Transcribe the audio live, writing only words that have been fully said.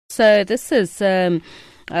So this is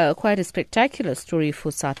quite a spectacular story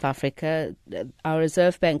for South Africa, our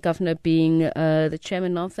Reserve Bank governor being the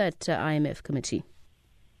chairman of that IMF committee.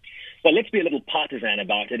 Well, let's be a little partisan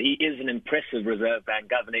about it. He is an impressive Reserve Bank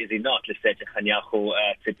governor, is he not? Lesetja Kganyago,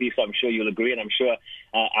 Tshepiso, I'm sure you'll agree, and I'm sure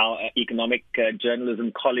our economic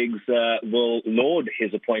journalism colleagues will laud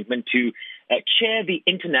his appointment to chair the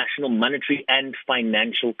International Monetary and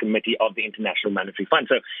Financial Committee of the International Monetary Fund.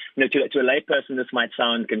 So, to a layperson, this might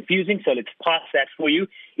sound confusing, so let's parse that for you.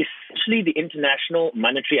 Essentially, the International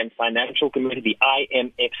Monetary and Financial Committee, the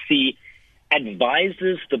IMFC,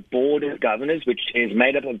 advises the board of governors, which is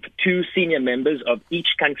made up of 2 senior members of each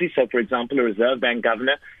country. So, for example, a Reserve Bank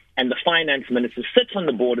governor and the finance minister sits on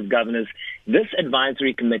the board of governors. This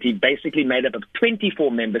advisory committee, basically made up of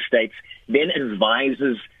 24 member states, then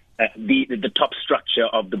advises the top structure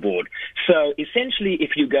of the board. So, essentially,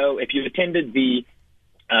 if you attended the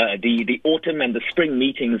autumn and the spring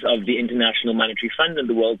meetings of the International Monetary Fund and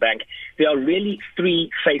the World Bank, there are really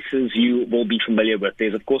 3 faces you will be familiar with.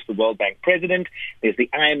 There's, of course, the World Bank president, there's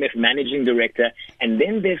the IMF managing director, and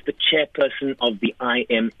then there's the chairperson of the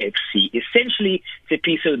IMFC. Essentially,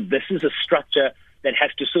 Tshepiso, this is a structure that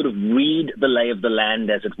has to sort of read the lay of the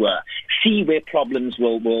land, as it were, see where problems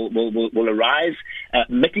will arise,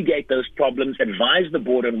 mitigate those problems, advise the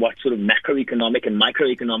board on what sort of macroeconomic and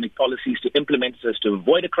microeconomic policies to implement so as to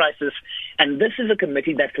avoid a crisis. And this is a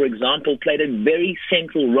committee that, for example, played a very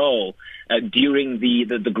central role during the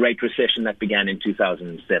Great Recession that began in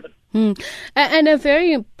 2007. And a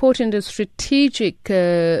very important strategic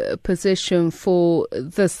position for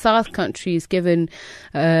the South countries, given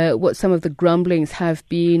what some of the grumblings have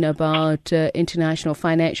been about international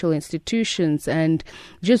financial institutions and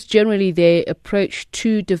just generally their approach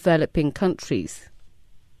to developing countries.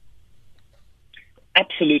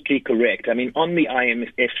 Absolutely correct. I mean, on the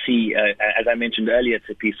IMFC, as I mentioned earlier,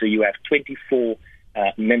 Tshepiso, you have 24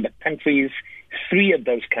 member countries. 3 of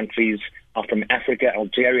those countries are from Africa: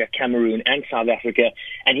 Algeria, Cameroon, and South Africa.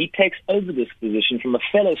 And he takes over this position from a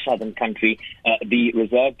fellow southern country, the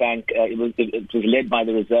Reserve Bank. It was led by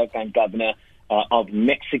the Reserve Bank governor of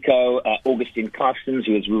Mexico, Agustin Carstens,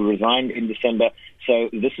 who has resigned in December. So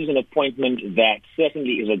this is an appointment that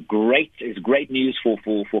certainly is great news for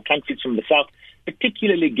countries from the south,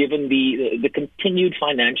 particularly given the continued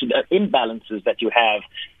financial imbalances that you have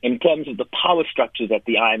in terms of the power structures at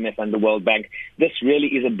the IMF and the World Bank. This really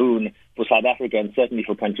is a boon for South Africa and certainly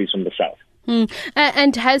for countries from the south.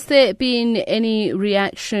 And has there been any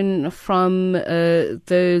reaction from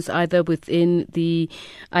those either within the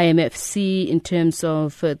IMFC in terms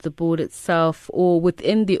of the board itself or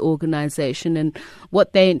within the organization and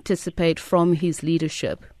what they anticipate from his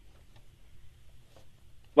leadership?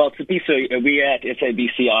 Well, Tshepiso, we at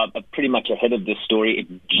SABC are pretty much ahead of this story.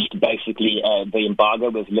 Basically, the embargo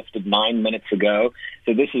was lifted 9 minutes ago.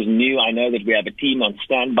 So this is new. I know that we have a team on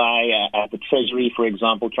standby at the Treasury, for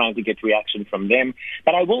example, trying to get reaction from them.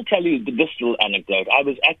 But I will tell you this little anecdote. I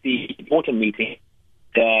was at the autumn meeting.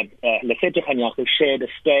 Lesetja Kganyago shared a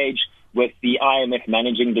stage with the IMF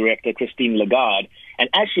managing director, Christine Lagarde.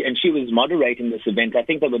 And she was moderating this event. I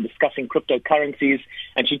think they were discussing cryptocurrencies.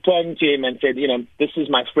 And she turned to him and said, this is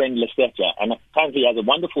my friend Lesetja. And apparently he has a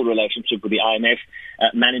wonderful relationship with the IMF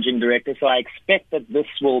managing director. So I expect that this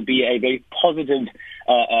will be a very positive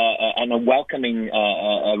and a welcoming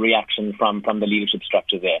reaction from the leadership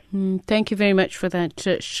structure there. Thank you very much for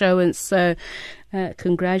that show. And so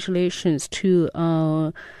congratulations to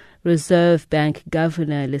our Reserve Bank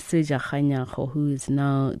Governor Lesetja Kganyago, who is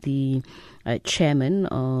now the chairman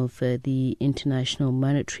of the International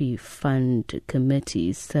Monetary Fund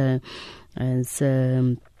Committee. So, as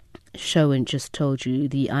Showan just told you,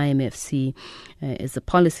 the IMFC is the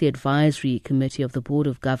Policy Advisory Committee of the Board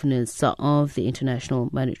of Governors of the International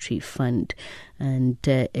Monetary Fund, and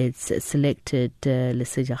it's selected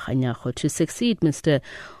Lesetja Kganyago to succeed Mr.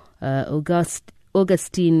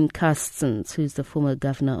 Agustin Carstens, who's the former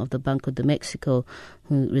governor of the Banco de Mexico,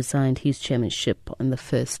 who resigned his chairmanship on the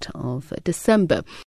 1st of December.